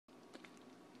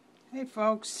Hey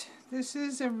folks, this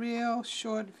is a real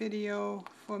short video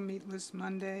for Meatless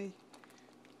Monday.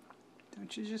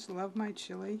 Don't you just love my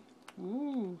chili?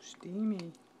 Ooh,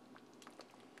 steamy.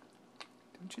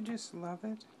 Don't you just love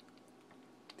it?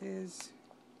 There's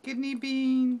kidney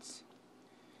beans,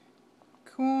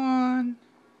 corn,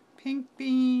 pink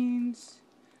beans,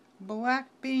 black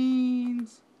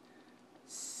beans,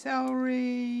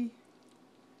 celery,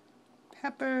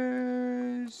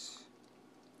 peppers,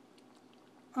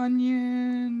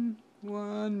 onion,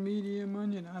 one medium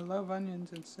onion. I love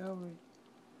onions and celery.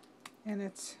 And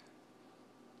it's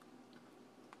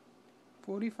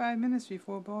 45 minutes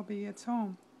before Bobby gets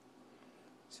home.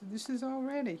 So this is all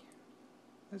ready.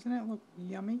 Doesn't it look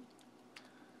yummy?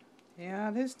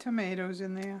 Yeah, there's tomatoes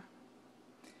in there.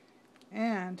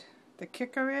 And the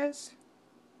kicker is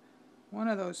one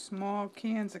of those small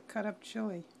cans of cut up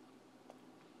chili.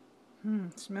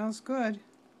 Smells good.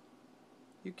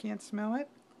 You can't smell it?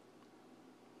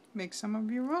 Make some of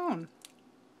your own.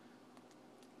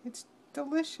 It's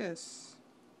delicious.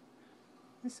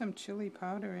 There's some chili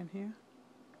powder in here.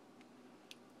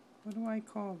 What do I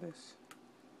call this?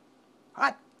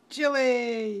 Hot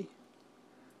chili!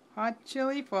 Hot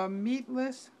chili for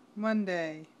Meatless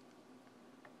Monday.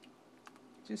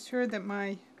 Just heard that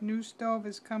my new stove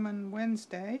is coming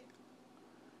Wednesday.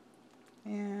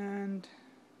 And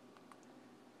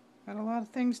got a lot of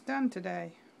things done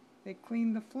today. They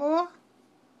cleaned the floor.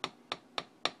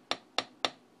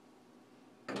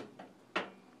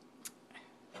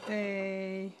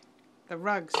 The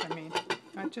rugs, I mean.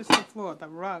 Not just the floor, the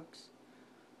rugs.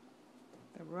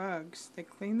 The rugs. They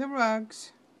cleaned the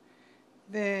rugs.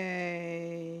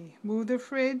 They moved the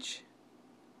fridge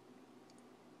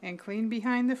and cleaned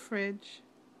behind the fridge.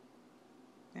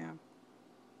 Now,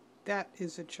 that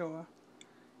is a chore.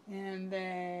 And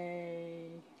they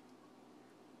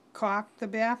caulked the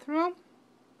bathroom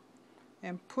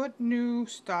and put new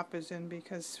stoppers in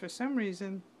because for some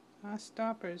reason our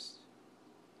stoppers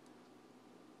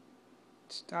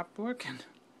stopped working.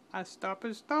 Our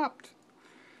stoppers stopped.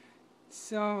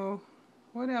 So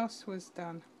what else was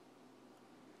done?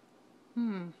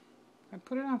 I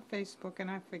put it on Facebook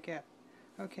and I forget.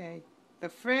 Okay, the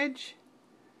fridge.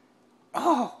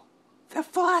 Oh, the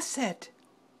faucet.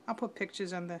 I'll put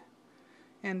pictures on the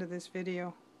end of this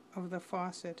video of the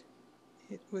faucet.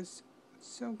 It was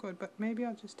so good, but maybe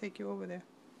I'll just take you over there.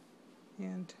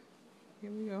 And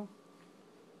here we go.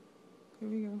 Here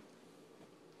we go.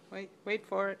 Wait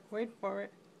for it. Wait for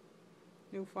it.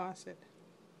 New faucet.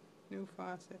 New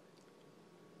faucet.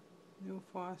 New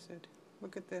faucet.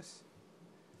 Look at this.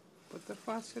 Put the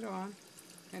faucet on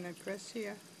and I press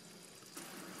here.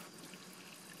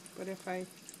 But if I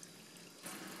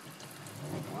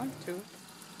want to,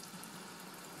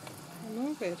 I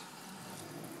move it.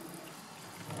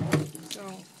 So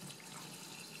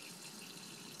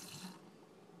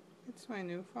it's my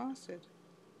new faucet.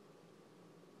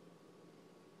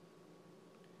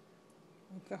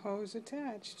 With the hose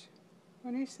attached.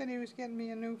 When he said he was getting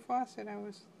me a new faucet, I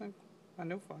was like, a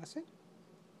new faucet?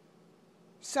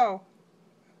 So,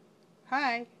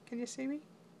 hi, can you see me?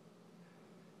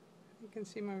 You can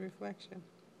see my reflection.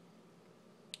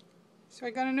 So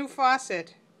I got a new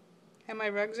faucet, and my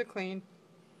rugs are clean.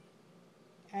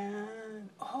 And,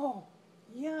 oh,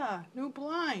 yeah, new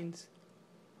blinds.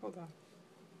 Hold on.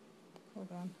 Hold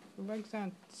on. The rugs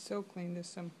aren't so clean. There's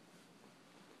some,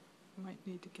 I might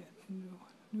need to get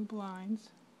new blinds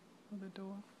for the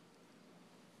door.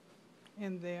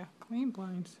 And they're clean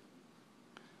blinds.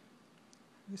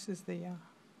 This is the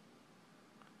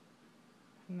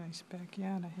nice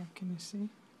backyard I have. Can you see?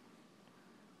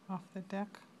 Off the deck.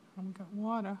 I've got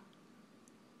water.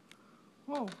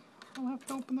 Whoa, I'll have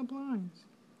to open the blinds.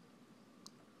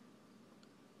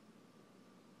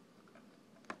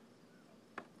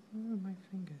 Where are my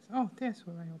fingers? Oh, there's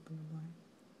where I open the blind.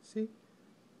 See?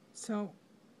 So,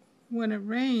 when it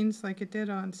rains, like it did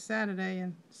on Saturday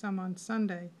and some on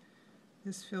Sunday,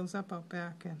 this fills up out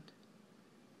back. And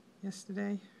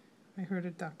yesterday, I heard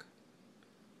a duck.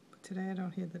 But today, I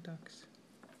don't hear the ducks.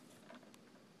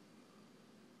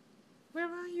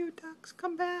 Where are you, ducks?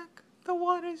 Come back. The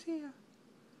water's here.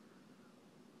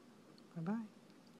 Bye-bye.